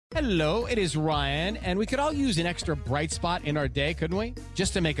Hello, it is Ryan, and we could all use an extra bright spot in our day, couldn't we?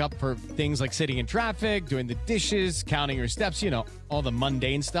 Just to make up for things like sitting in traffic, doing the dishes, counting your steps, all the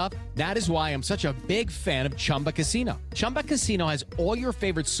mundane stuff. That is why I'm such a big fan of Chumba Casino. Chumba Casino has all your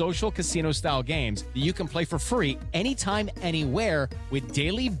favorite social casino-style games that you can play for free anytime, anywhere with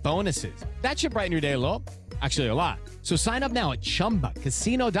daily bonuses. That should brighten your day a little. Actually, a lot. So sign up now at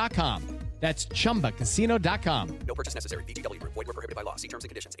ChumbaCasino.com. That's ChumbaCasino.com. No purchase necessary. VGW Group. Void where prohibited by law. See terms and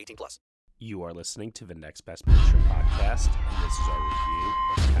conditions. 18+. You are listening to the Next Best Picture podcast, and this is our review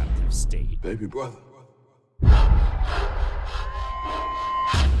of Captive State. Baby brother,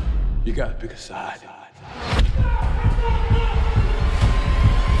 you gotta pick a side.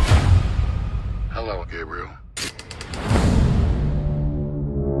 Hello, Gabriel.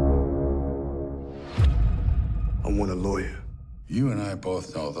 I want a lawyer. You and I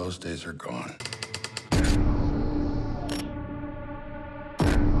both know those days are gone.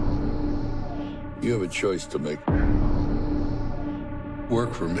 You have a choice to make.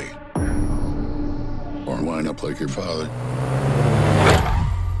 Work for me. Or line up like your father.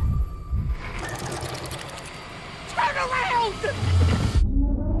 Turn around!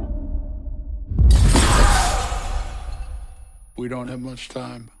 We don't have much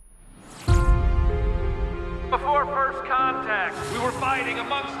time. Before first contact, we were fighting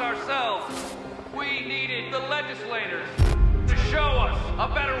amongst ourselves. We needed the legislators to show us a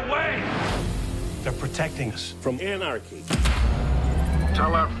better way. They're protecting us from Anarchy.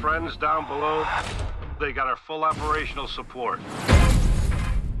 Tell our friends down below they got our full operational support.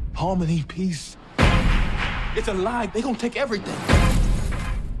 harmony, peace. It's a lie. They're gonna take everything.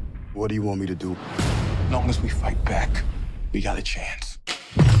 What do you want me to do? As long as we fight back, we got a chance.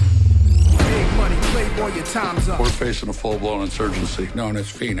 Big money, playboy, your time's up. We're facing a full-blown insurgency known as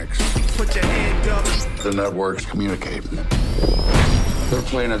Phoenix. Put your hand up. The networks communicate. They're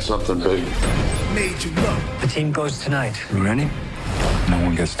playing at something big. Made you look. The team goes tonight. You ready? No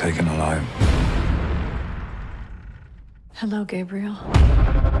one gets taken alive. Hello, Gabriel.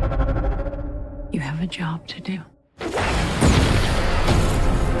 You have a job to do.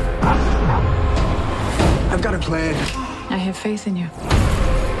 I've got a plan. I have faith in you.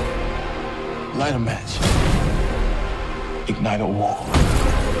 Light a match. Ignite a war.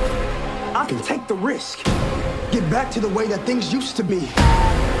 I can take the risk. Get back to the way that things used to be.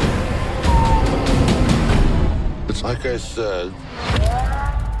 It's like I said,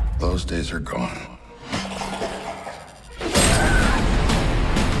 those days are gone.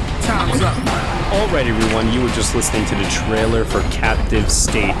 Time's up. All right, everyone, you were just listening to the trailer for Captive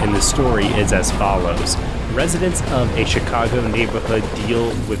State, and the story is as follows. Residents of a Chicago neighborhood deal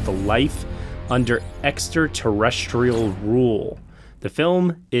with the life under extraterrestrial rule. The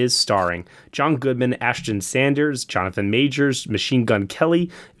film is starring John Goodman, Ashton Sanders, Jonathan Majors, Machine Gun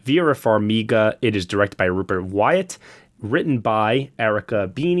Kelly, Vera Farmiga. It is directed by Rupert Wyatt, written by Erica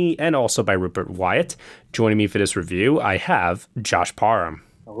Beanie, and also by Rupert Wyatt. Joining me for this review, I have Josh Parham.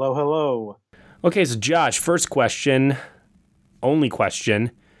 Hello, hello. Okay, so Josh, first question, only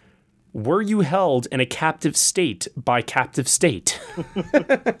question. Were you held in a captive state by Captive State?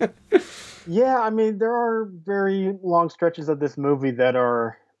 Yeah, I mean, there are very long stretches of this movie that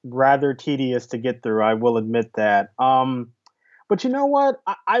are rather tedious to get through. I will admit that. But you know what?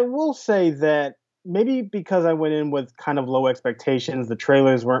 I will say that maybe because I went in with kind of low expectations, the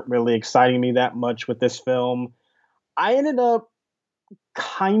trailers weren't really exciting me that much with this film. I ended up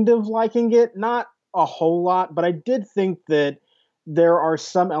kind of liking it, not a whole lot, but I did think that there are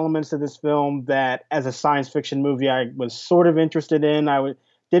some elements to this film that, as a science fiction movie, I was sort of interested in.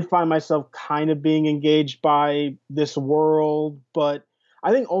 Did find myself kind of being engaged by this world, but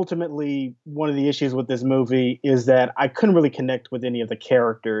I think ultimately one of the issues with this movie is that I couldn't really connect with any of the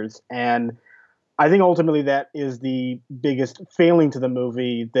characters. And I think ultimately that is the biggest failing to the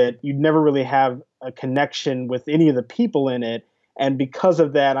movie, that you'd never really have a connection with any of the people in it. And because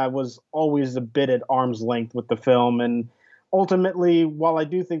of that, I was always a bit at arm's length with the film. And ultimately, while I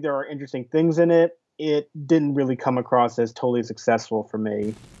do think there are interesting things in it, it didn't really come across as totally successful for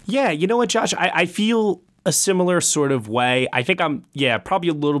me. Yeah, you know what, Josh? I feel a similar sort of way. I think I'm, probably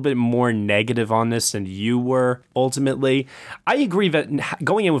a little bit more negative on this than you were, ultimately. I agree that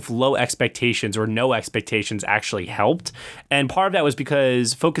going in with low expectations or no expectations actually helped. And part of that was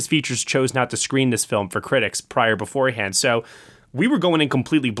because Focus Features chose not to screen this film for critics beforehand. So we were going in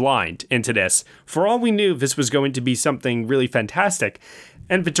completely blind into this. For all we knew, this was going to be something really fantastic.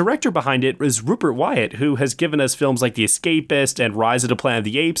 And the director behind it was Rupert Wyatt, who has given us films like The Escapist and Rise of the Planet of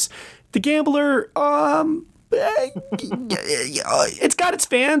the Apes. The Gambler, it's got its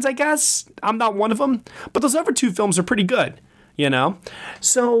fans, I guess. I'm not one of them. But those other two films are pretty good. you know?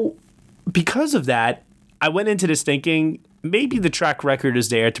 So because of that, I went into this thinking maybe the track record is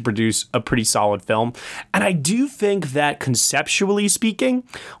there to produce a pretty solid film. And I do think that conceptually speaking,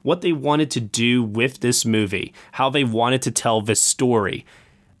 what they wanted to do with this movie, how they wanted to tell this story,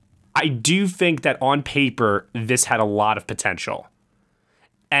 I do think that on paper, this had a lot of potential.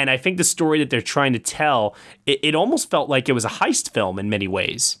 And I think the story that they're trying to tell, it almost felt like it was a heist film in many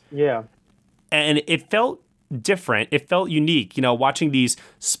ways. Yeah. And it felt different. It felt unique, you know, watching these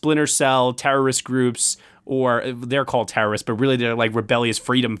Splinter Cell terrorist groups, or they're called terrorists, but really they're like rebellious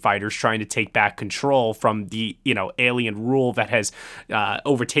freedom fighters trying to take back control from the, you know, alien rule that has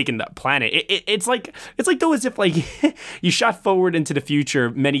overtaken the planet. It's like though as if like you shot forward into the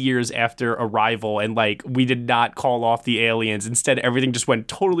future many years after arrival and like we did not call off the aliens. Instead, everything just went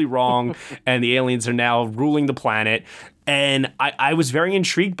totally wrong and the aliens are now ruling the planet. And I was very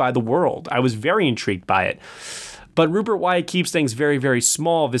intrigued by the world. I was very intrigued by it. But Rupert Wyatt keeps things very, very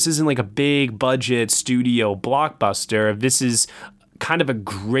small. This isn't like a big budget studio blockbuster. This is kind of a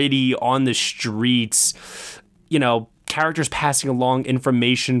gritty, on the streets, you know, characters passing along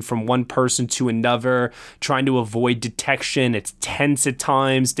information from one person to another, trying to avoid detection. It's tense at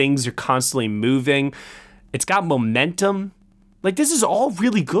times. Things are constantly moving. It's got momentum. Like, this is all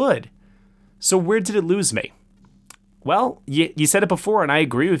really good. So where did it lose me? Well, you said it before, and I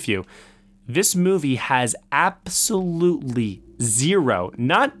agree with you. This movie has absolutely zero,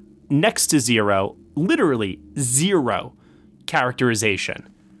 not next to zero, literally zero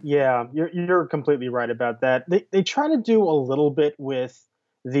characterization. Yeah, you're completely right about that. They try to do a little bit with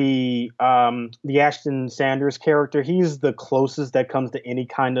the Ashton Sanders character. He's the closest that comes to any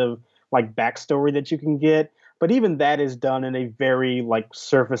kind of like backstory that you can get. But even that is done in a very like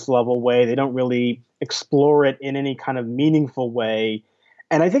surface level way. They don't really explore it in any kind of meaningful way.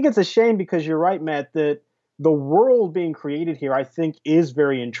 And I think it's a shame because you're right, Matt, that the world being created here, I think, is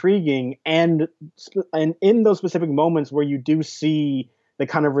very intriguing. And in those specific moments where you do see the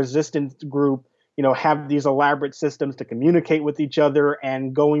kind of resistance group, you know, have these elaborate systems to communicate with each other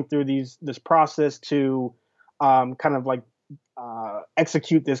and going through this process to kind of like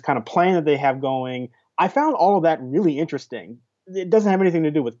execute this kind of plan that they have going. I found all of that really interesting. It doesn't have anything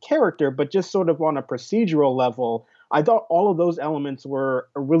to do with character, but just sort of on a procedural level, I thought all of those elements were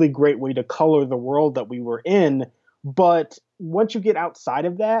a really great way to color the world that we were in. But once you get outside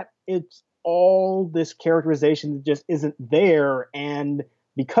of that, it's all this characterization that just isn't there. And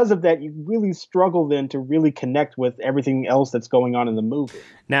because of that, you really struggle then to really connect with everything else that's going on in the movie.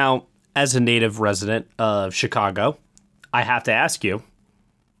 Now, as a native resident of Chicago, I have to ask you,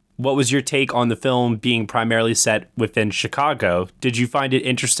 what was your take on the film being primarily set within Chicago? Did you find it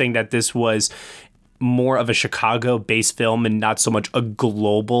interesting that this was more of a Chicago-based film and not so much a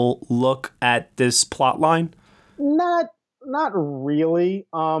global look at this plot line? Not really.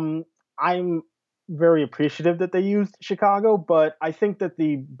 I'm very appreciative that they used Chicago, but I think that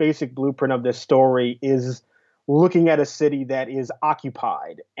the basic blueprint of this story is looking at a city that is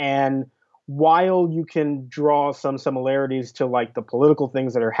occupied. And while you can draw some similarities to like the political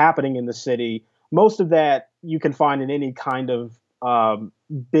things that are happening in the city, most of that you can find in any kind of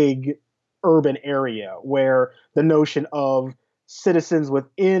big urban area where the notion of citizens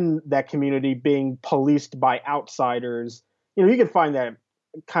within that community being policed by outsiders, you know, you can find that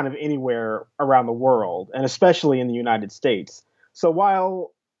kind of anywhere around the world, and especially in the United States. So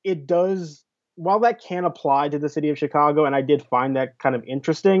while that can apply to the city of Chicago, and I did find that kind of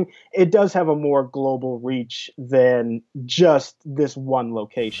interesting, it does have a more global reach than just this one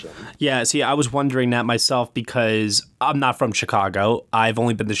location. Yeah, see, I was wondering that myself because I'm not from Chicago. I've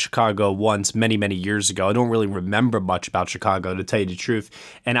only been to Chicago once many, many years ago. I don't really remember much about Chicago, to tell you the truth.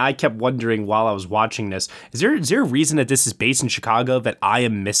 And I kept wondering while I was watching this, is there a reason that this is based in Chicago that I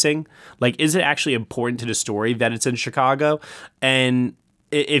am missing? Like, is it actually important to the story that it's in Chicago? And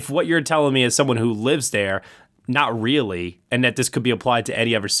if what you're telling me as someone who lives there, not really, and that this could be applied to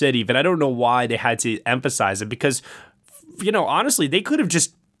any other city, but I don't know why they had to emphasize it because, you know, honestly, they could have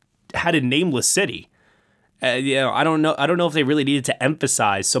just had a nameless city. You know, I don't know if they really needed to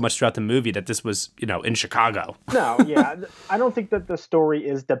emphasize so much throughout the movie that this was, you know, in Chicago. No, yeah, I don't think that the story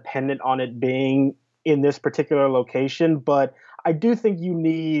is dependent on it being in this particular location, but I do think you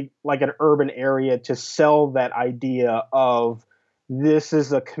need like an urban area to sell that idea of this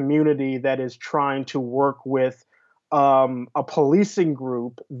is a community that is trying to work with a policing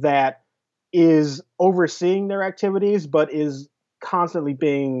group that is overseeing their activities, but is constantly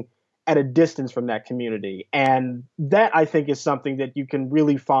being at a distance from that community. And that, I think, is something that you can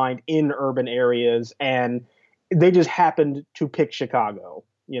really find in urban areas. And they just happened to pick Chicago.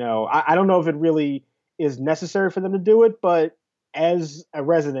 You know, I don't know if it really is necessary for them to do it, but as a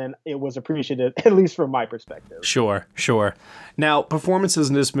resident, it was appreciated, at least from my perspective. Sure. Now, performances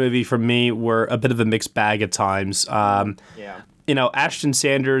in this movie for me were a bit of a mixed bag at times. Yeah. Ashton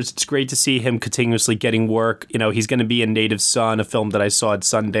Sanders, it's great to see him continuously getting work. He's going to be in Native Son, a film that I saw at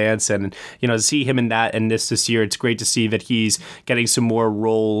Sundance. And, to see him in that and this year, it's great to see that he's getting some more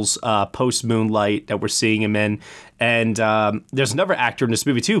roles post-Moonlight that we're seeing him in. And there's another actor in this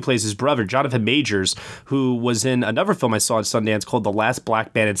movie, too, who plays his brother, Jonathan Majors, who was in another film I saw at Sundance called The Last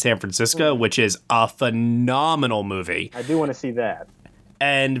Black Man in San Francisco, which is a phenomenal movie. I do want to see that.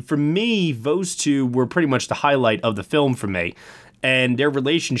 And for me, those two were pretty much the highlight of the film for me. And their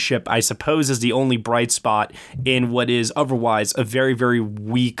relationship, I suppose, is the only bright spot in what is otherwise a very, very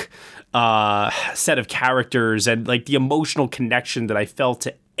weak set of characters and like the emotional connection that I felt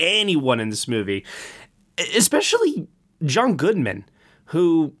to anyone in this movie, especially John Goodman,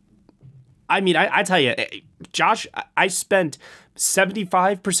 who, I tell you, Josh, I spent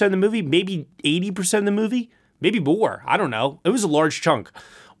 75% of the movie, maybe 80% of the movie, maybe more, I don't know. It was a large chunk,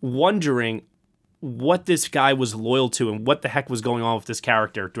 wondering what this guy was loyal to and what the heck was going on with this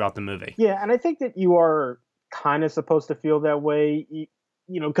character throughout the movie. Yeah, and I think that you are kind of supposed to feel that way,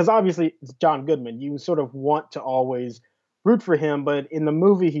 because obviously it's John Goodman. You sort of want to always root for him, but in the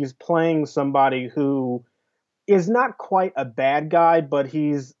movie he's playing somebody who is not quite a bad guy, but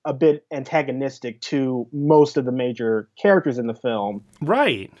he's a bit antagonistic to most of the major characters in the film.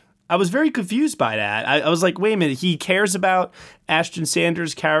 Right. I was very confused by that. I was like, wait a minute, he cares about Ashton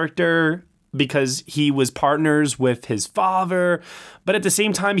Sanders' character because he was partners with his father, but at the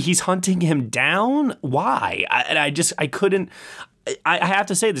same time, he's hunting him down? Why? I couldn't... I have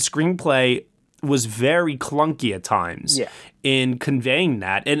to say, the screenplay was very clunky at times in conveying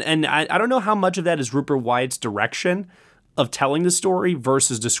that. And I don't know how much of that is Rupert Wyatt's direction of telling the story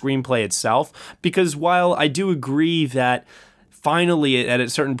versus the screenplay itself, because while I do agree that finally, at a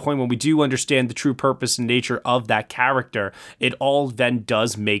certain point, when we do understand the true purpose and nature of that character, it all then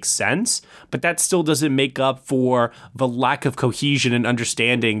does make sense. But that still doesn't make up for the lack of cohesion and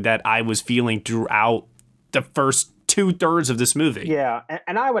understanding that I was feeling throughout the first 2/3 of this movie. Yeah,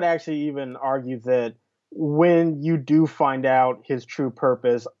 and I would actually even argue that when you do find out his true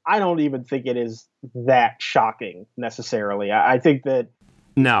purpose, I don't even think it is that shocking necessarily. I think that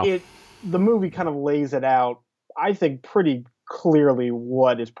the movie kind of lays it out, I think, pretty clearly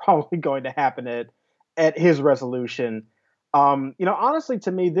what is probably going to happen at his resolution. Honestly,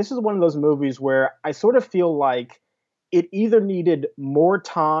 to me, this is one of those movies where I sort of feel like it either needed more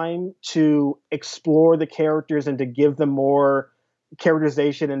time to explore the characters and to give them more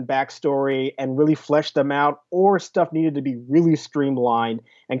characterization and backstory and really flesh them out, or stuff needed to be really streamlined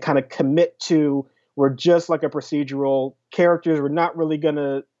and kind of commit to, we're just like a procedural, characters we're not really going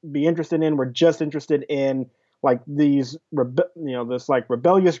to be interested in, we're just interested in like these, this like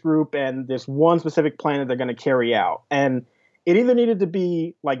rebellious group and this one specific plan that they're going to carry out. And it either needed to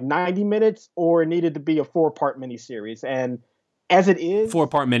be like 90 minutes or it needed to be a 4-part miniseries. And as it is,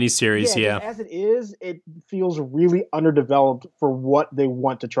 4-part miniseries, yeah. As it is, it feels really underdeveloped for what they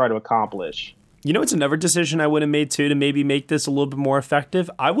want to try to accomplish. It's another decision I would have made too to maybe make this a little bit more effective.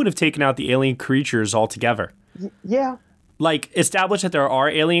 I would have taken out the alien creatures altogether. Yeah. Like, establish that there are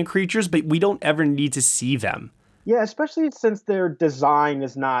alien creatures, but we don't ever need to see them. Yeah, especially since their design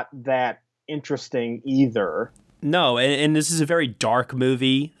is not that interesting either. No, and this is a very dark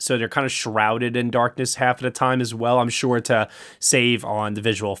movie, so they're kind of shrouded in darkness half of the time as well, I'm sure, to save on the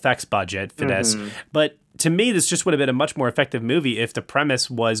visual effects budget for this. But to me, this just would have been a much more effective movie if the premise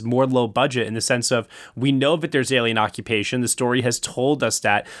was more low budget, in the sense of, we know that there's alien occupation. The story has told us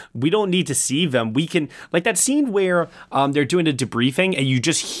that. We don't need to see them. We can, like that scene where they're doing a debriefing and you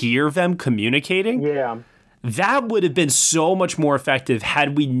just hear them communicating. Yeah. That would have been so much more effective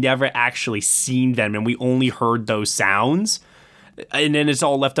had we never actually seen them and we only heard those sounds. And then it's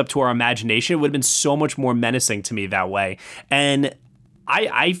all left up to our imagination. It would have been so much more menacing to me that way. And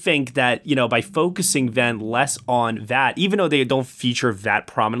I think that, by focusing then less on that, even though they don't feature that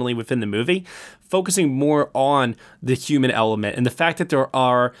prominently within the movie, focusing more on the human element and the fact that there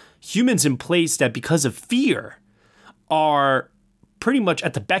are humans in place that, because of fear, are pretty much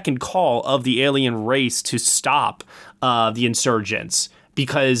at the beck and call of the alien race to stop the insurgents,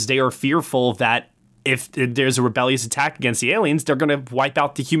 because they are fearful that if there's a rebellious attack against the aliens, they're going to wipe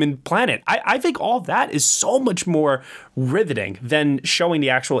out the human planet. I think all that is so much more riveting than showing the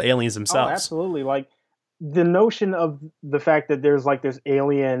actual aliens themselves. Oh, absolutely. Like, the notion of the fact that there's like this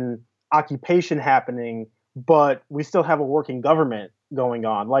alien occupation happening, but we still have a working government going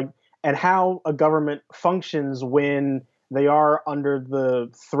on, like, and how a government functions when they are under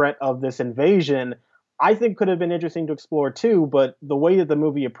the threat of this invasion. I think could have been interesting to explore too. But the way that the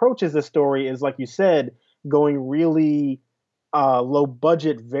movie approaches the story is, like you said, going really low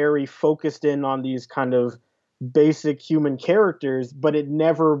budget, very focused in on these kind of basic human characters, but it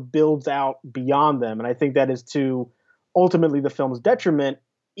never builds out beyond them. And I think that is to ultimately the film's detriment.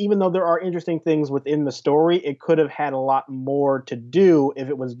 Even though there are interesting things within the story, it could have had a lot more to do if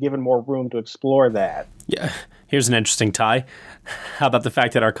it was given more room to explore that. Yeah, here's an interesting tie. How about the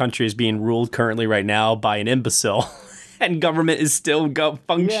fact that our country is being ruled currently right now by an imbecile, and government is still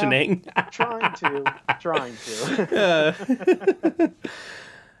functioning? Yeah, trying to.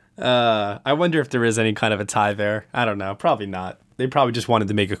 I wonder if there is any kind of a tie there. I don't know. Probably not. They probably just wanted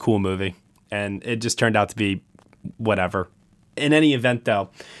to make a cool movie, and it just turned out to be whatever. In any event, though,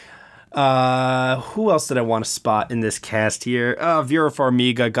 who else did I want to spot in this cast here? Vera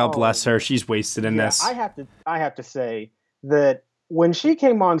Farmiga, God bless her. She's wasted in this. I have to say that when she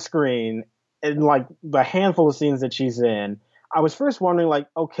came on screen, in like the handful of scenes that she's in, I was first wondering, like,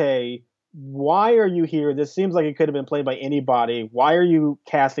 okay, why are you here? This seems like it could have been played by anybody. Why are you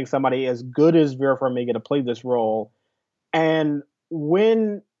casting somebody as good as Vera Farmiga to play this role? And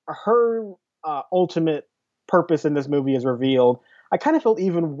when her ultimate purpose in this movie is revealed, I kind of felt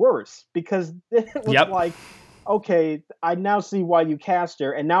even worse, because it was like, okay, I now see why you cast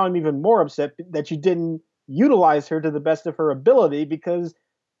her, and now I'm even more upset that you didn't utilize her to the best of her ability, because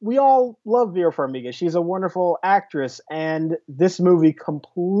we all love Vera Farmiga. She's a wonderful actress, and this movie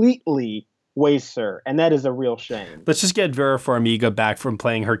completely wastes her, and that is a real shame. Let's just get Vera Farmiga back from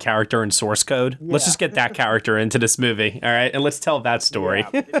playing her character in Source Code. Yeah. Let's just get that character into this movie, all right? And let's tell that story.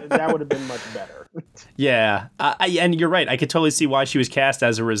 Yeah, that would have been much better. Yeah, and you're right. I could totally see why she was cast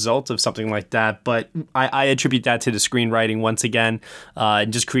as a result of something like that, but I attribute that to the screenwriting once again,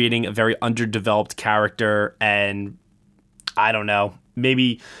 and just creating a very underdeveloped character. And I don't know,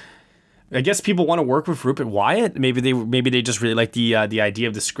 maybe I guess people want to work with Rupert Wyatt. Maybe they just really like the idea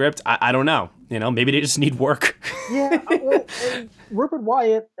of the script. I don't know. You know, maybe they just need work. Yeah, well, Rupert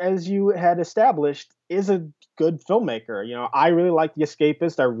Wyatt, as you had established, is a good filmmaker. You know, I really like The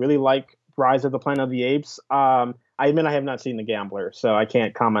Escapist. I really like Rise of the Planet of the Apes. I admit I have not seen The Gambler, so I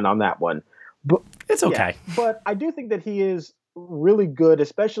can't comment on that one. But it's okay. Yeah, but I do think that he is really good,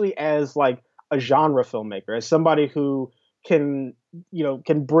 especially as like a genre filmmaker, as somebody who can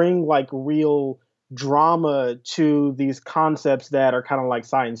bring like real drama to these concepts that are kind of like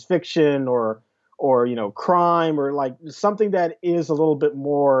science fiction or crime, or like something that is a little bit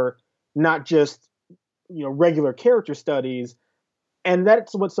more not just regular character studies. And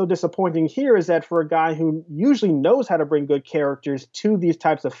that's what's so disappointing here, is that for a guy who usually knows how to bring good characters to these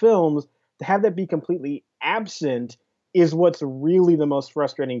types of films, to have that be completely absent is what's really the most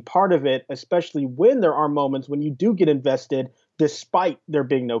frustrating part of it, especially when there are moments when you do get invested despite there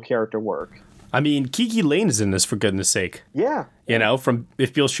being no character work. I mean, Kiki Lane is in this, for goodness sake. Yeah. From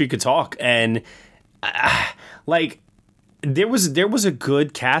If Beale Street Could Talk. And there was a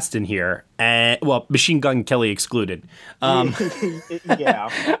good cast in here, and Machine Gun Kelly excluded. Yeah,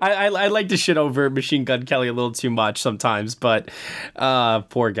 I like to shit over Machine Gun Kelly a little too much sometimes, but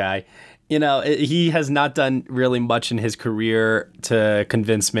poor guy. He has not done really much in his career to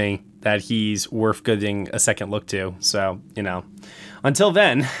convince me that he's worth getting a second look to. So until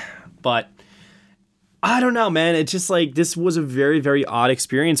then, but. I don't know, man. It's just like, this was a very, very odd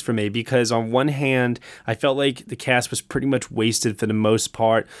experience for me, because on one hand, I felt like the cast was pretty much wasted for the most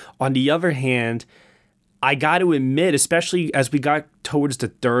part. On the other hand, I got to admit, especially as we got towards the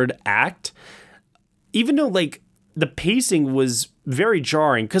third act, even though like the pacing was very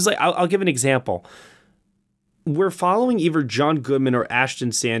jarring, because like I'll give an example. We're following either John Goodman or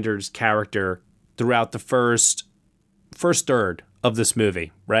Ashton Sanders' character throughout the first third of this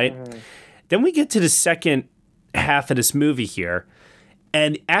movie, right? Mm-hmm. Then we get to the second half of this movie here,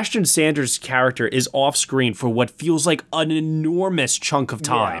 and Ashton Sanders' character is off screen for what feels like an enormous chunk of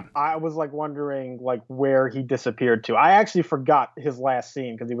time. Yeah, I was like wondering like where he disappeared to. I actually forgot his last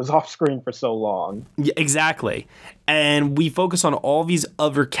scene because he was off screen for so long. Yeah, exactly. And we focus on all these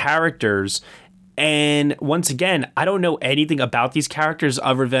other characters. And once again, I don't know anything about these characters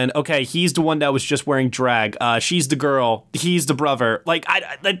other than, okay, he's the one that was just wearing drag. She's the girl. He's the brother. Like,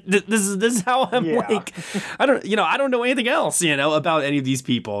 this is how I'm like, I don't know anything else, about any of these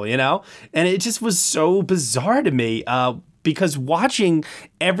people, And it just was so bizarre to me, because watching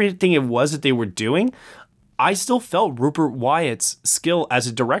everything it was that they were doing, I still felt Rupert Wyatt's skill as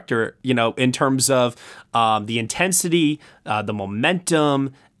a director, in terms of the intensity, the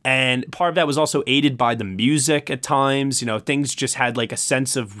momentum, And part of that was also aided by the music at times. You know, things just had like a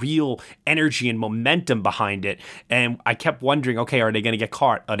sense of real energy and momentum behind it. And I kept wondering, okay, are they going to get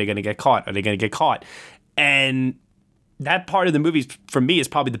caught? Are they going to get caught? Are they going to get caught? And that part of the movie, for me, is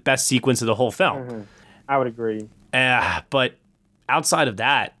probably the best sequence of the whole film. Mm-hmm. I would agree. But outside of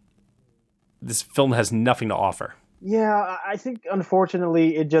that, this film has nothing to offer. Yeah, I think,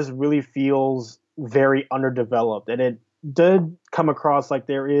 unfortunately, it just really feels very underdeveloped. And it did come across like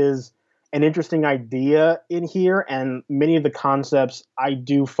there is an interesting idea in here, and many of the concepts I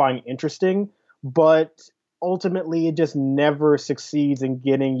do find interesting, but ultimately it just never succeeds in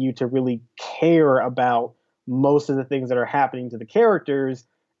getting you to really care about most of the things that are happening to the characters.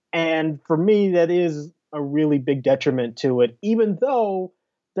 And for me, that is a really big detriment to it, even though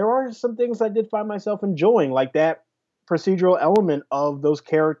there are some things I did find myself enjoying, like that procedural element of those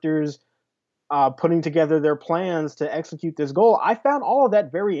characters putting together their plans to execute this goal. I found all of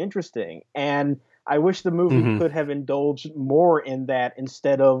that very interesting, and I wish the movie could have indulged more in that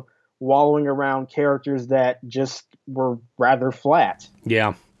instead of wallowing around characters that just were rather flat.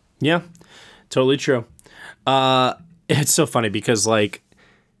 Yeah, totally true. It's so funny because, like,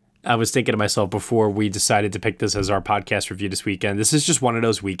 I was thinking to myself before we decided to pick this as our podcast review this weekend, this is just one of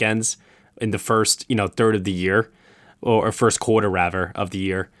those weekends in the first, third of the year, or first quarter rather of the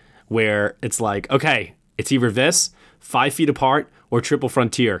year, where it's like, okay, it's either this, 5 Feet Apart, or Triple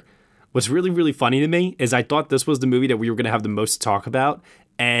Frontier. What's really, really funny to me is I thought this was the movie that we were going to have the most to talk about,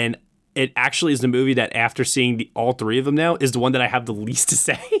 and it actually is the movie that, after seeing all three of them now, is the one that I have the least to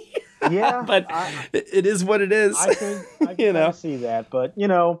say. Yeah. But it is what it is. I can see that. But,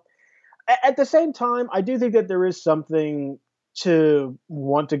 at the same time, I do think that there is something to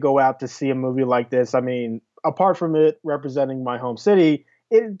want to go out to see a movie like this. I mean, apart from it representing my home city,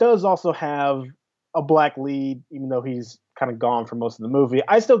 it does also have a black lead, even though he's kind of gone for most of the movie.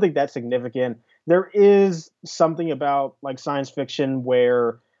 I still think that's significant. There is something about like science fiction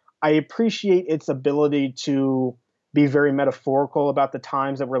where I appreciate its ability to be very metaphorical about the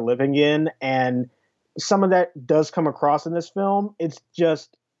times that we're living in. And some of that does come across in this film. It's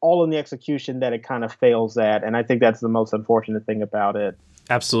just all in the execution that it kind of fails at. And I think that's the most unfortunate thing about it.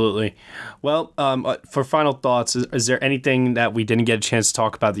 Absolutely. Well, for final thoughts, is there anything that we didn't get a chance to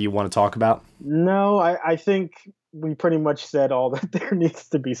talk about that you want to talk about? No, I think we pretty much said all that there needs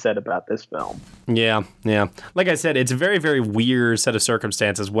to be said about this film. Yeah. Like I said, it's a very, very weird set of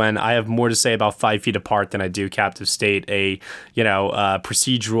circumstances when I have more to say about 5 Feet Apart than I do Captive State, a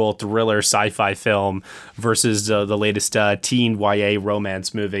procedural thriller sci-fi film versus the latest teen YA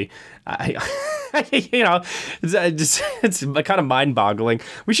romance movie. It's kind of mind-boggling.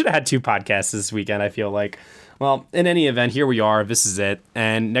 We should have had 2 podcasts this weekend, I feel like. Well, in any event, here we are. This is it.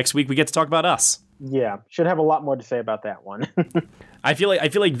 And next week we get to talk about Us. Yeah, should have a lot more to say about that one. I feel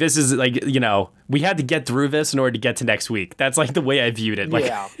like this is like, we had to get through this in order to get to next week. That's like the way I viewed it. Like,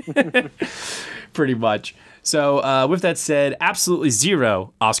 yeah. Pretty much. So with that said, absolutely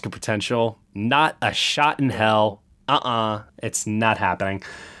zero Oscar potential. Not a shot in hell. It's not happening.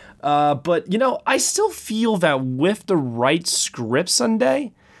 But, I still feel that with the right script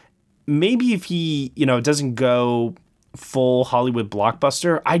Sunday, maybe if he, doesn't go full Hollywood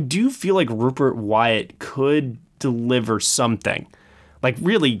blockbuster, I do feel like Rupert Wyatt could deliver something. Like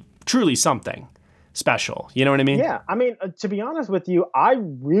really, truly something special. You know what I mean? Yeah. I mean, to be honest with you, I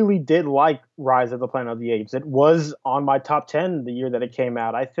really did like Rise of the Planet of the Apes. It was on my top 10 the year that it came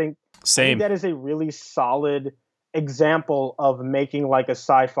out. I think that is a really solid example of making like a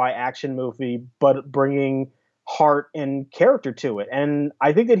sci-fi action movie, but bringing heart and character to it. And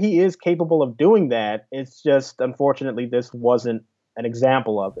I think that he is capable of doing that. It's just, unfortunately, this wasn't an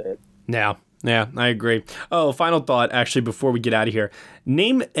example of it. Yeah, I agree. Oh, final thought, actually, before we get out of here.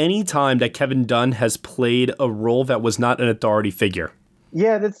 Name any time that Kevin Dunn has played a role that was not an authority figure.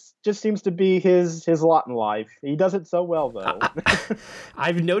 Yeah, that just seems to be his lot in life. He does it so well, though.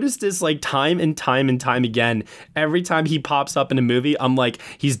 I've noticed this like time and time again. Every time he pops up in a movie, I'm like,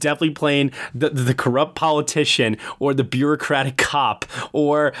 he's definitely playing the corrupt politician or the bureaucratic cop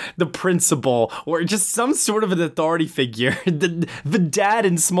or the principal or just some sort of an authority figure. The dad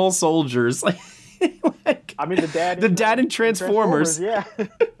in Small Soldiers. I mean, the dad in Transformers. Yeah.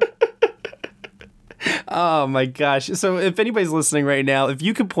 Oh my gosh. So if anybody's listening right now, if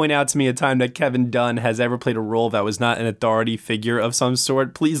you could point out to me a time that Kevin Dunn has ever played a role that was not an authority figure of some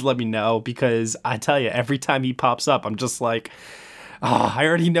sort, please let me know, because I tell you, every time he pops up, I'm just like, I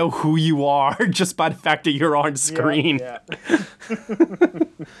already know who you are just by the fact that you're on screen. Yeah.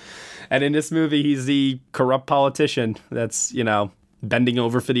 And in this movie, he's the corrupt politician that's, bending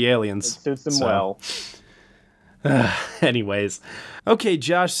over for the aliens. It suits him well. Anyways, okay,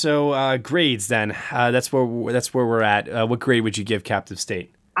 Josh. So grades then. That's where we're at. What grade would you give Captive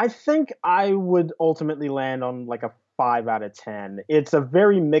State? I think I would ultimately land on like a 5 out of 10. It's a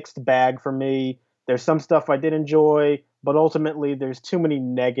very mixed bag for me. There's some stuff I did enjoy, but ultimately there's too many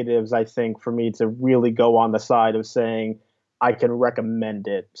negatives, I think, for me to really go on the side of saying I can recommend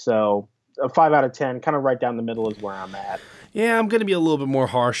it. So a 5 out of 10, kind of right down the middle is where I'm at. Yeah, I'm going to be a little bit more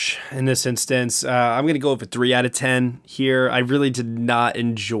harsh in this instance. I'm going to go with a 3 out of 10 here. I really did not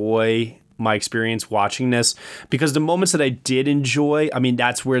enjoy my experience watching this, because the moments that I did enjoy, I mean,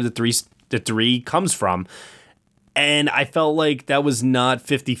 that's where the three comes from. And I felt like that was not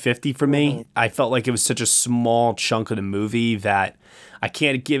 50-50 for me. I felt like it was such a small chunk of the movie that I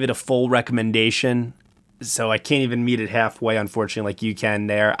can't give it a full recommendation. So I can't even meet it halfway, unfortunately, like you can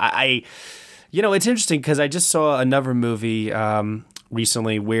there. You know, it's interesting because I just saw another movie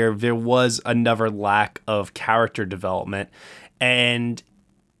recently where there was another lack of character development. And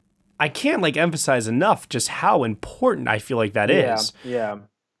I can't emphasize enough just how important I feel like that is. Yeah,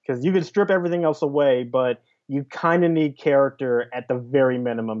 because you could strip everything else away, but you kind of need character at the very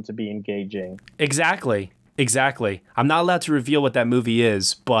minimum to be engaging. Exactly. I'm not allowed to reveal what that movie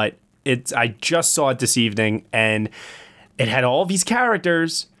is, but I just saw it this evening, and it had all these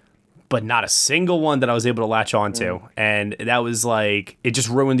characters, but not a single one that I was able to latch onto. And that was it just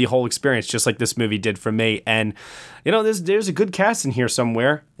ruined the whole experience, just like this movie did for me. And, you know, there's a good cast in here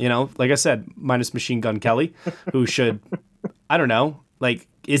somewhere, you know, like I said, minus Machine Gun Kelly, who should, I don't know,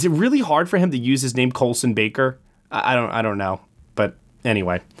 is it really hard for him to use his name Colson Baker? I don't know. But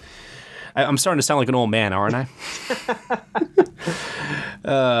anyway, I'm starting to sound like an old man, aren't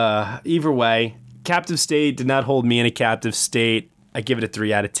I? Either way, Captive State did not hold me in a captive state. I give it a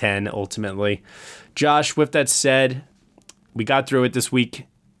 3 out of 10, ultimately. Josh, with that said, we got through it this week.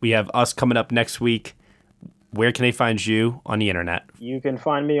 We have us coming up next week. Where can they find you on the internet? You can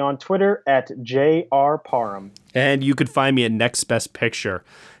find me on Twitter at JRParham. And you could find me at Next Best Picture.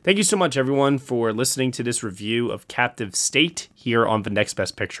 Thank you so much, everyone, for listening to this review of Captive State here on the Next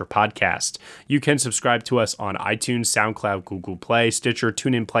Best Picture podcast. You can subscribe to us on iTunes, SoundCloud, Google Play, Stitcher,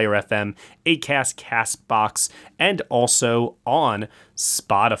 TuneIn, Player FM, Acast, CastBox, and also on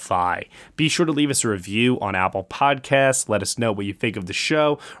Spotify. Be sure to leave us a review on Apple Podcasts. Let us know what you think of the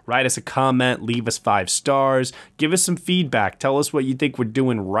show. Write us a comment. Leave us 5 stars. Give us some feedback. Tell us what you think we're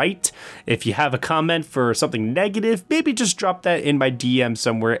doing right. If you have a comment for something negative, maybe just drop that in my DM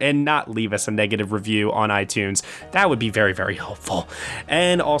somewhere and not leave us a negative review on iTunes. That would be very, very helpful.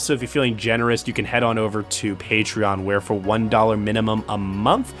 And also, if you're feeling generous, you can head on over to Patreon, where for $1 minimum a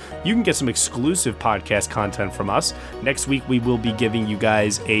month, you can get some exclusive podcast content from us. Next week, we will be giving you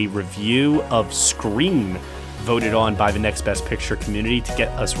guys a review of Scream, voted on by the Next Best Picture community to get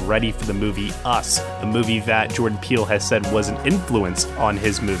us ready for the movie Us, a movie that Jordan Peele has said was an influence on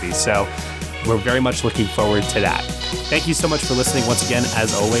his movie. So we're very much looking forward to that. Thank you so much for listening once again,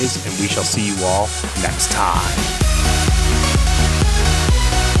 as always, and we shall see you all next time.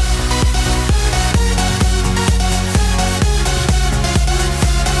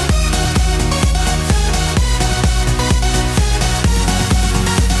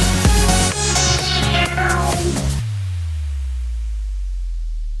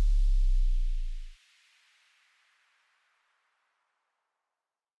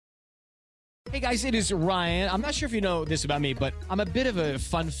 Hey guys, it is Ryan. I'm not sure if you know this about me, but I'm a bit of a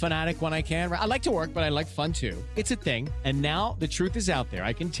fun fanatic when I can. I like to work, but I like fun too. It's a thing. And now the truth is out there.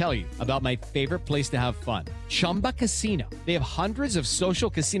 I can tell you about my favorite place to have fun. Chumba Casino. They have hundreds of social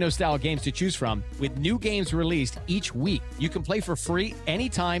casino style games to choose from with new games released each week. You can play for free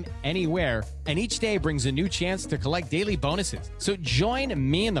anytime, anywhere. And each day brings a new chance to collect daily bonuses. So join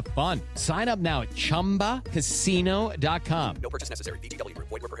me in the fun. Sign up now at ChumbaCasino.com. No purchase necessary. VGW.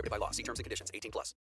 Void where prohibited by law. See terms and conditions. 18+.